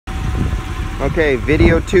Okay,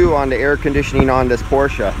 video 2 on the air conditioning on this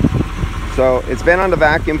Porsche. So it's been on the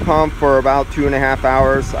vacuum pump for about 2.5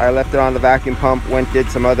 hours. I left it on the vacuum pump, did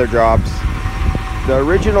some other jobs. The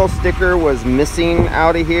original sticker was missing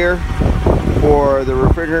out of here for the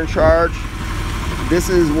refrigerant charge. This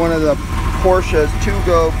is one of the Porsche's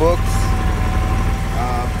to-go books.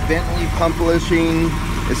 Bentley Publishing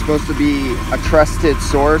is supposed to be a trusted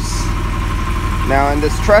source. Now in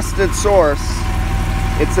this trusted source,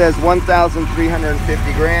 it says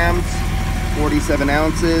 1,350 grams, 47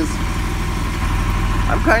 ounces.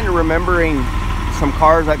 I'm kind of remembering some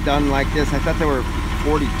cars I've done like this. I thought they were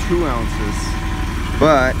 42 ounces.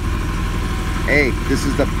 But, hey, this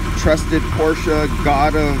is the trusted Porsche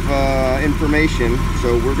god of information.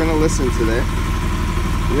 So we're going to listen to that.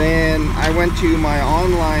 Then I went to my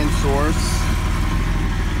online source.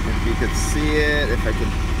 If you could see it, if I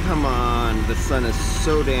could, come on, the sun is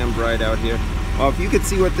so damn bright out here. Well, if you could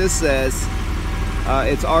see what this says,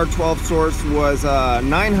 its R12 source was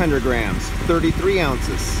 900 grams, 33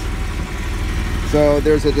 ounces. So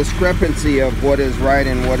there's a discrepancy of what is right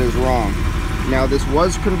and what is wrong. Now this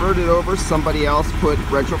was converted over, somebody else put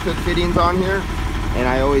retrofit fittings on here, and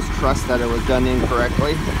I always trust that it was done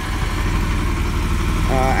incorrectly.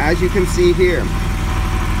 As you can see here,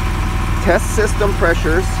 test system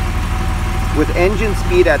pressures with engine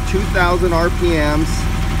speed at 2,000 RPMs,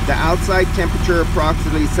 the outside temperature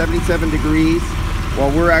approximately 77 degrees, while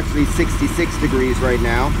we're actually 66 degrees right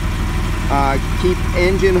now. Keep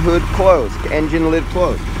engine hood closed, engine lid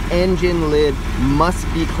closed. Engine lid must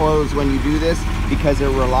be closed when you do this because it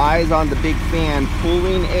relies on the big fan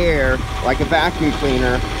pulling air like a vacuum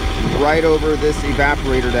cleaner right over this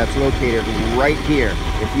evaporator that's located right here.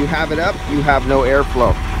 If you have it up, you have no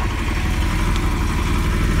airflow.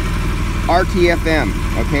 RTFM,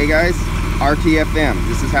 okay guys? RTFM,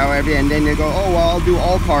 this is how and then they go, oh well, I'll do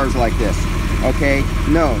all cars like this. Okay,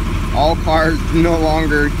 no, all cars no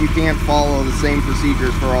longer, you can't follow the same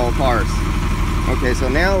procedures for all cars. Okay, so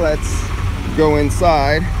now let's go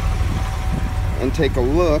inside and take a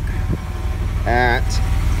look at,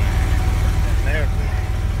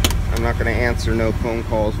 I'm not going to answer no phone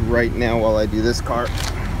calls right now while I do this car.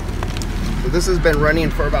 So this has been running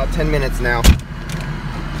for about 10 minutes now.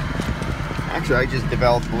 Actually, I just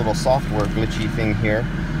developed a little software glitchy thing here.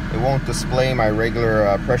 It won't display my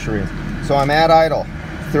regular pressure readings. So I'm at idle,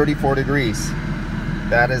 34 degrees.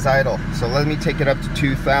 That is idle. So let me take it up to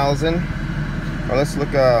 2,000. Or let's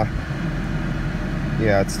look,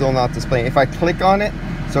 yeah, it's still not displaying. If I click on it,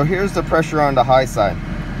 so here's the pressure on the high side,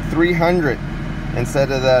 300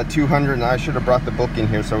 instead of the 200. And I should have brought the book in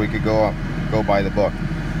here so we could go by the book.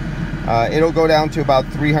 It'll go down to about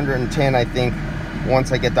 310, I think,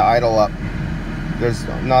 once I get the idle up. There's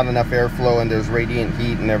not enough airflow and there's radiant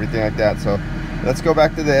heat and everything like that. So let's go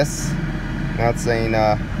back to this. Now it's saying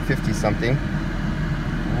 50 something.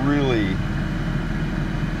 Really,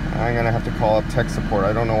 I'm gonna have to call up tech support.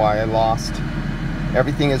 I don't know why I lost.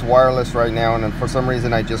 Everything is wireless right now, and for some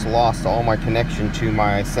reason I just lost all my connection to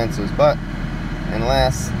my sensors. But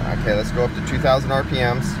unless, okay, let's go up to 2,000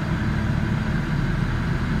 RPMs.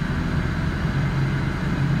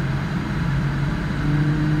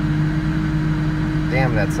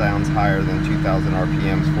 Damn, that sounds higher than 2,000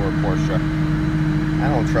 RPMs for a Porsche. I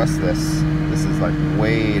don't trust this. This is like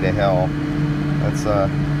way to hell. That's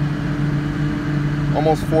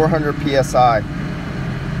almost 400 PSI.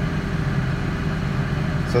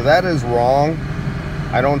 So that is wrong.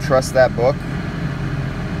 I don't trust that book.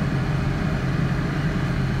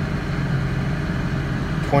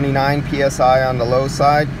 .29 PSI on the low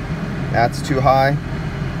side. That's too high.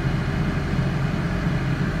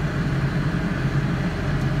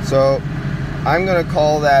 So I'm gonna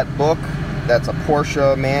call that book, that's a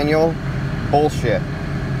Porsche manual, bullshit.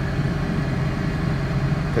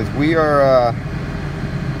 Because we are,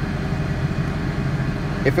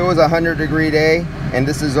 if it was a 100-degree day and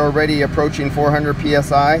this is already approaching 400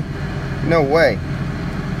 PSI, no way.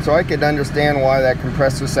 So I could understand why that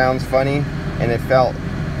compressor sounds funny and it felt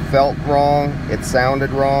wrong, it sounded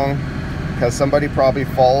wrong, because somebody probably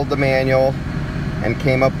followed the manual and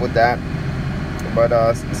came up with that. But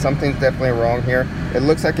something's definitely wrong here. It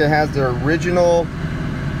looks like it has the original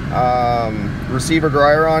receiver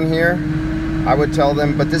dryer on here. I would tell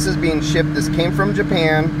them, but this is being shipped. This came from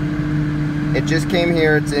Japan. It just came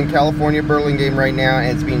here. It's in California, Burlingame right now,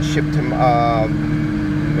 and it's being shipped to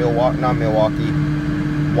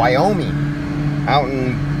Wyoming, out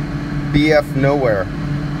in BF nowhere.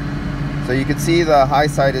 So you can see the high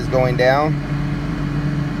side is going down.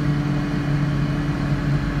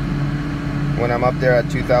 When I'm up there at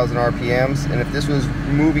 2,000 RPMs, and if this was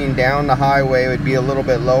moving down the highway, it would be a little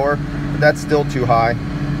bit lower. that's still too high.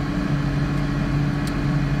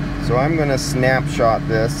 So I'm going to snapshot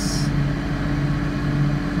this,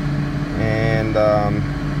 and let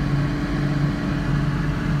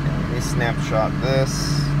me snapshot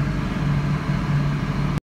this.